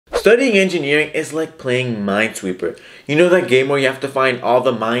Studying engineering is like playing Minesweeper. You know that game where you have to find all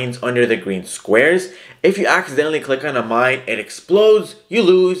the mines under the green squares? If you accidentally click on a mine, it explodes, you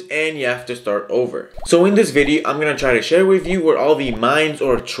lose, and you have to start over. So in this video, I'm going to try to share with you where all the mines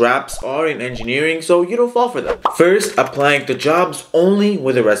or traps are in engineering so you don't fall for them. First, applying to jobs only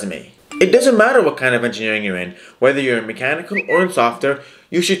with a resume. It doesn't matter what kind of engineering you're in, whether you're in mechanical or in software,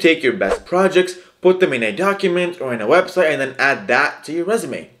 you should take your best projects, put them in a document or in a website, and then add that to your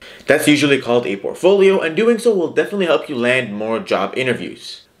resume. That's usually called a portfolio, and doing so will definitely help you land more job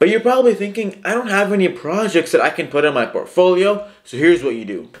interviews. But you're probably thinking, I don't have any projects that I can put in my portfolio, so here's what you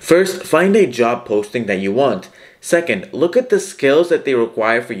do. First, find a job posting that you want. Second, look at the skills that they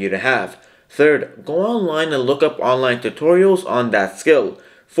require for you to have. Third, go online and look up online tutorials on that skill.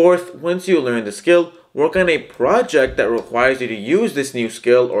 Fourth, once you learn the skill, work on a project that requires you to use this new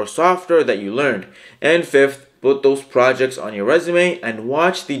skill or software that you learned. And fifth, put those projects on your resume and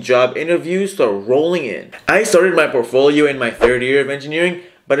watch the job interviews start rolling in. I started my portfolio in my third year of engineering,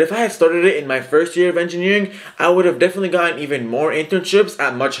 but if I had started it in my first year of engineering, I would have definitely gotten even more internships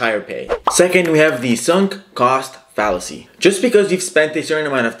at much higher pay. Second, we have the sunk cost fallacy. Just because you've spent a certain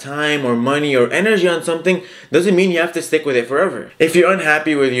amount of time or money or energy on something doesn't mean you have to stick with it forever. If you're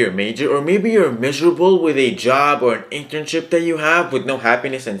unhappy with your major, or maybe you're miserable with a job or an internship that you have with no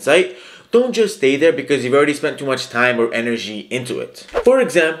happiness in sight, don't just stay there because you've already spent too much time or energy into it. For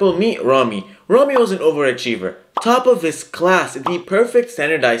example, meet Rami. Rami was an overachiever, top of his class, the perfect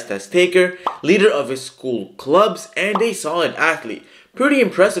standardized test taker, leader of his school clubs, and a solid athlete. Pretty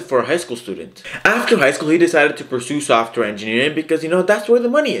impressive for a high school student. After high school, he decided to pursue software engineering because, that's where the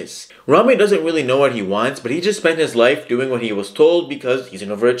money is. Rami doesn't really know what he wants, but he just spent his life doing what he was told because he's an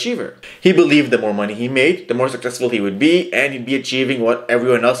overachiever. He believed the more money he made, the more successful he would be, and he'd be achieving what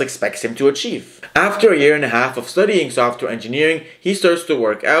everyone else expects him to achieve. After a year and a half of studying software engineering, he starts to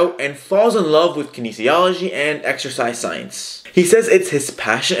work out and falls in love with kinesiology and exercise science. He says it's his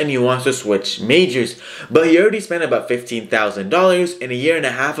passion and he wants to switch majors, but he already spent about $15,000 in a year and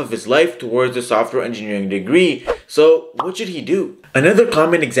a half of his life towards a software engineering degree, so what should he do? Another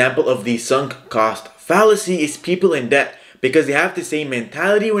common example of the sunk cost fallacy is people in debt because they have the same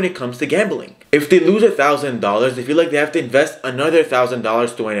mentality when it comes to gambling. If they lose $1,000, they feel like they have to invest another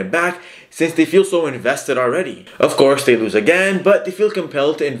 $1,000 to win it back since they feel so invested already. Of course, they lose again, but they feel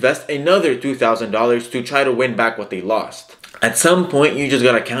compelled to invest another $2,000 to try to win back what they lost. At some point, you just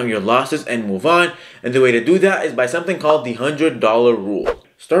gotta count your losses and move on, and the way to do that is by something called the $100 rule.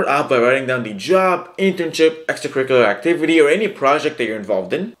 Start out by writing down the job, internship, extracurricular activity, or any project that you're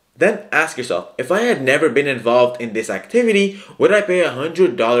involved in. Then ask yourself, if I had never been involved in this activity, would I pay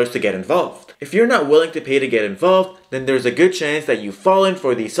 $100 to get involved? If you're not willing to pay to get involved, then there's a good chance that you've fallen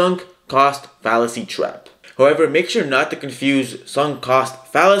for the sunk cost fallacy trap. However, make sure not to confuse sunk cost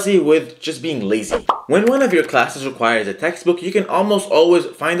fallacy with just being lazy. When one of your classes requires a textbook, you can almost always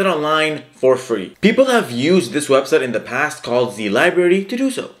find it online for free. People have used this website in the past called the library to do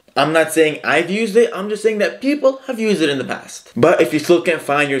so. I'm not saying I've used it, I'm just saying that people have used it in the past. But if you still can't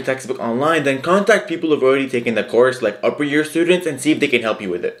find your textbook online, then contact people who've already taken the course, like upper year students, and see if they can help you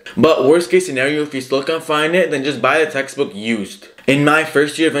with it. But worst case scenario, if you still can't find it, then just buy the textbook used. In my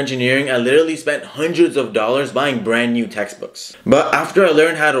first year of engineering, I literally spent hundreds of dollars buying brand new textbooks. But after I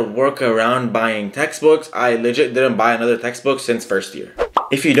learned how to work around buying textbooks, I legit didn't buy another textbook since first year.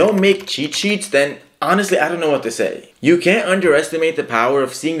 If you don't make cheat sheets, then honestly, I don't know what to say. You can't underestimate the power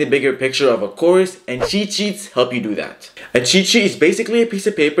of seeing the bigger picture of a course, and cheat sheets help you do that. A cheat sheet is basically a piece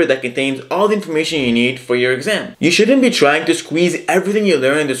of paper that contains all the information you need for your exam. You shouldn't be trying to squeeze everything you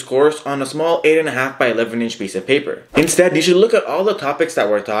learn in this course on a small 8.5 by 11 inch piece of paper. Instead, you should look at all the topics that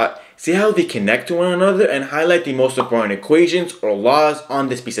were taught, see how they connect to one another, and highlight the most important equations or laws on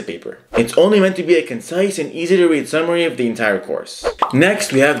this piece of paper. It's only meant to be a concise and easy to read summary of the entire course.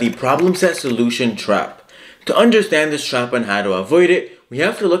 Next, we have the problem set solution trap. To understand this trap and how to avoid it, we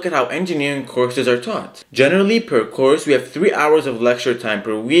have to look at how engineering courses are taught. Generally, per course, we have 3 hours of lecture time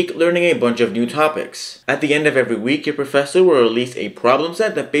per week learning a bunch of new topics. At the end of every week, your professor will release a problem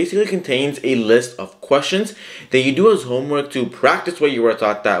set that basically contains a list of questions that you do as homework to practice what you were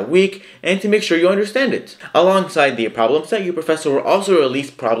taught that week and to make sure you understand it. Alongside the problem set, your professor will also release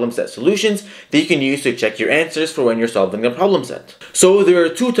problem set solutions that you can use to check your answers for when you're solving the problem set. So there are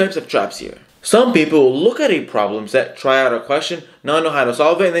 2 types of traps here. Some people will look at a problem set, try out a question, not know how to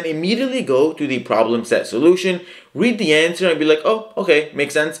solve it, and then immediately go to the problem set solution, read the answer, and be like, oh, okay,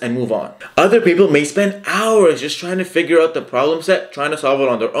 makes sense, and move on. Other people may spend hours just trying to figure out the problem set, trying to solve it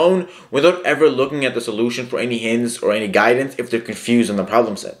on their own, without ever looking at the solution for any hints or any guidance if they're confused on the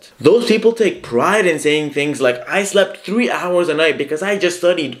problem set. Those people take pride in saying things like, I slept 3 hours a night because I just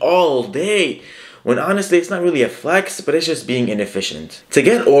studied all day. When honestly, it's not really a flex, but it's just being inefficient. To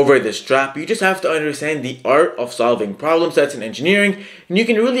get over this trap, you just have to understand the art of solving problem sets in engineering, and you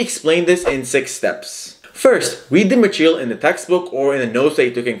can really explain this in 6 steps. First, read the material in the textbook or in the notes that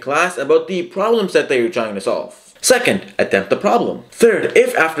you took in class about the problem set that you're trying to solve. Second, attempt the problem. Third,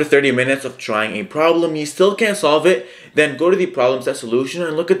 if after 30 minutes of trying a problem you still can't solve it, then go to the problem set solution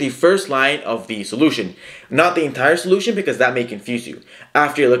and look at the first line of the solution. Not the entire solution because that may confuse you.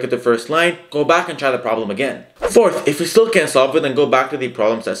 After you look at the first line, go back and try the problem again. Fourth, if you still can't solve it, then go back to the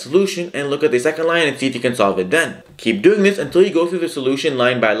problem set solution and look at the second line and see if you can solve it then. Keep doing this until you go through the solution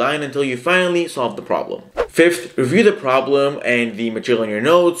line by line until you finally solve the problem. Fifth, review the problem and the material in your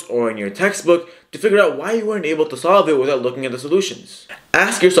notes or in your textbook to figure out why you weren't able to solve it without looking at the solutions.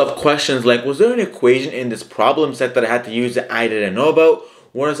 Ask yourself questions like, was there an equation in this problem set that I had to use that I didn't know about?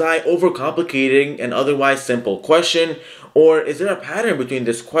 Was I overcomplicating an otherwise simple question? Or is there a pattern between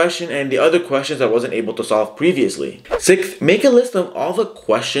this question and the other questions I wasn't able to solve previously? Sixth, make a list of all the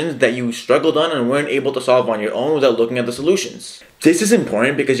questions that you struggled on and weren't able to solve on your own without looking at the solutions. This is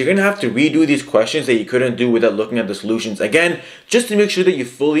important because you're going to have to redo these questions that you couldn't do without looking at the solutions again, just to make sure that you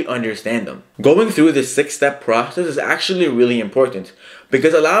fully understand them. Going through this 6-step process is actually really important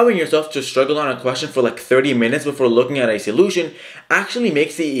because allowing yourself to struggle on a question for like 30 minutes before looking at a solution actually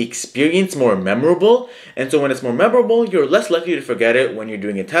makes the experience more memorable. And so when it's more memorable, you're less likely to forget it when you're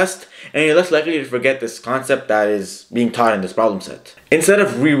doing a test, and you're less likely to forget this concept that is being taught in this problem set. Instead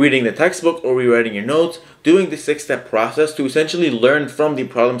of rereading the textbook or rewriting your notes, doing the 6-step process to essentially learn from the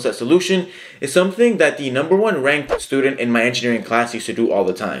problem set solution is something that the #1 ranked student in my engineering class used to do all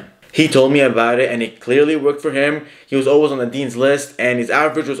the time. He told me about it and it clearly worked for him. He was always on the dean's list and his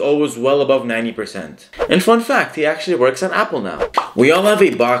average was always well above 90%. And fun fact, he actually works at Apple now. We all have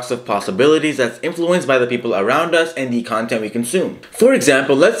a box of possibilities that's influenced by the people around us and the content we consume. For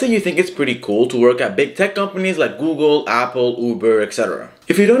example, let's say you think it's pretty cool to work at big tech companies like Google, Apple, Uber, etc.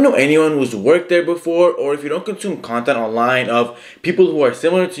 If you don't know anyone who's worked there before, or if you don't consume content online of people who are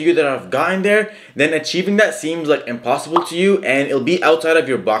similar to you that have gotten there, then achieving that seems like impossible to you and it'll be outside of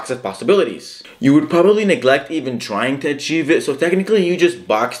your box of possibilities. You would probably neglect even trying to achieve it, so technically you just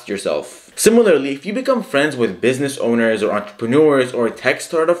boxed yourself. Similarly, if you become friends with business owners or entrepreneurs or tech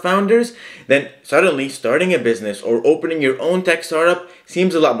startup founders, then suddenly starting a business or opening your own tech startup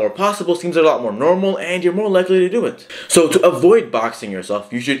seems a lot more possible, seems a lot more normal, and you're more likely to do it. So to avoid boxing yourself,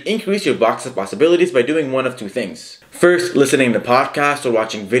 you should increase your box of possibilities by doing one of two things. First, listening to podcasts or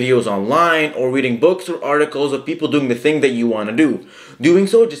watching videos online or reading books or articles of people doing the thing that you want to do. Doing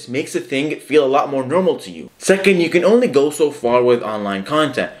so just makes the thing feel a lot more normal to you. Second, you can only go so far with online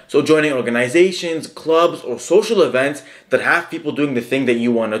content. So joining organizations, clubs, or social events that have people doing the thing that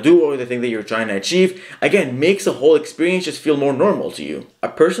you want to do or the thing that you're trying to achieve, again, makes the whole experience just feel more normal to you. A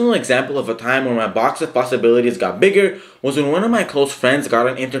personal example of a time where my box of possibilities got bigger was when one of my close friends got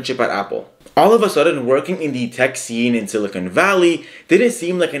an internship at Apple. All of a sudden, working in the tech scene in Silicon Valley didn't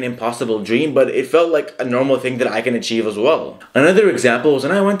seem like an impossible dream, but it felt like a normal thing that I can achieve as well. Another example was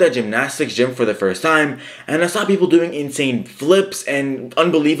when I went to a gymnastics gym for the first time, and I saw people doing insane flips and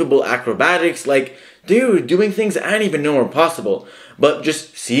unbelievable acrobatics, like they were doing things I didn't even know were possible. But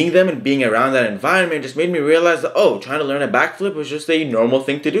just seeing them and being around that environment just made me realize that, oh, trying to learn a backflip was just a normal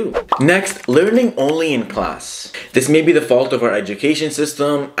thing to do. Next, learning only in class. This may be the fault of our education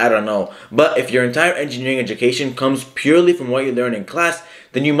system, I don't know. But if your entire engineering education comes purely from what you learn in class,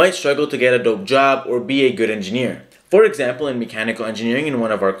 then you might struggle to get a dope job or be a good engineer. For example, in mechanical engineering, in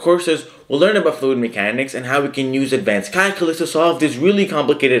one of our courses, we'll learn about fluid mechanics and how we can use advanced calculus to solve these really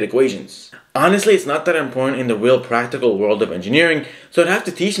complicated equations. Honestly, it's not that important in the real practical world of engineering, so I'd have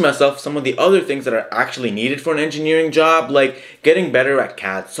to teach myself some of the other things that are actually needed for an engineering job, like getting better at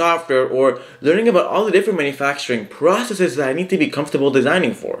CAD software or learning about all the different manufacturing processes that I need to be comfortable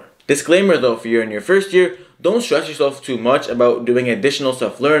designing for. Disclaimer though, if you're in your first year, don't stress yourself too much about doing additional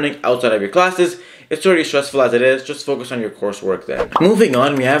self-learning outside of your classes. It's already stressful as it is, just focus on your coursework then. Moving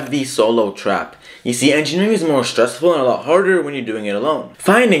on, we have the solo trap. You see, engineering is more stressful and a lot harder when you're doing it alone.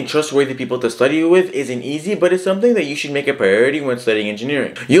 Finding trustworthy people to study with isn't easy, but it's something that you should make a priority when studying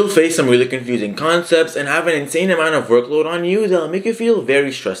engineering. You'll face some really confusing concepts and have an insane amount of workload on you that'll make you feel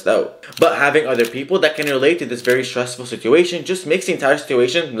very stressed out. But having other people that can relate to this very stressful situation just makes the entire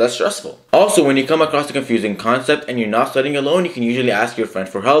situation less stressful. Also, when you come across a confusing concept and you're not studying alone, you can usually ask your friend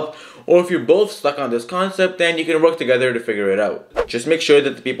for help, or if you're both stuck on this concept, then you can work together to figure it out. Just make sure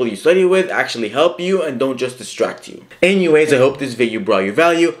that the people you study with actually help you and don't just distract you. Anyways, I hope this video brought you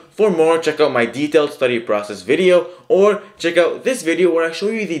value. For more, check out my detailed study process video, or check out this video where I show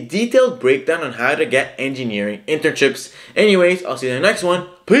you the detailed breakdown on how to get engineering internships. Anyways, I'll see you in the next one.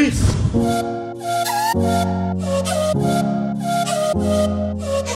 Peace!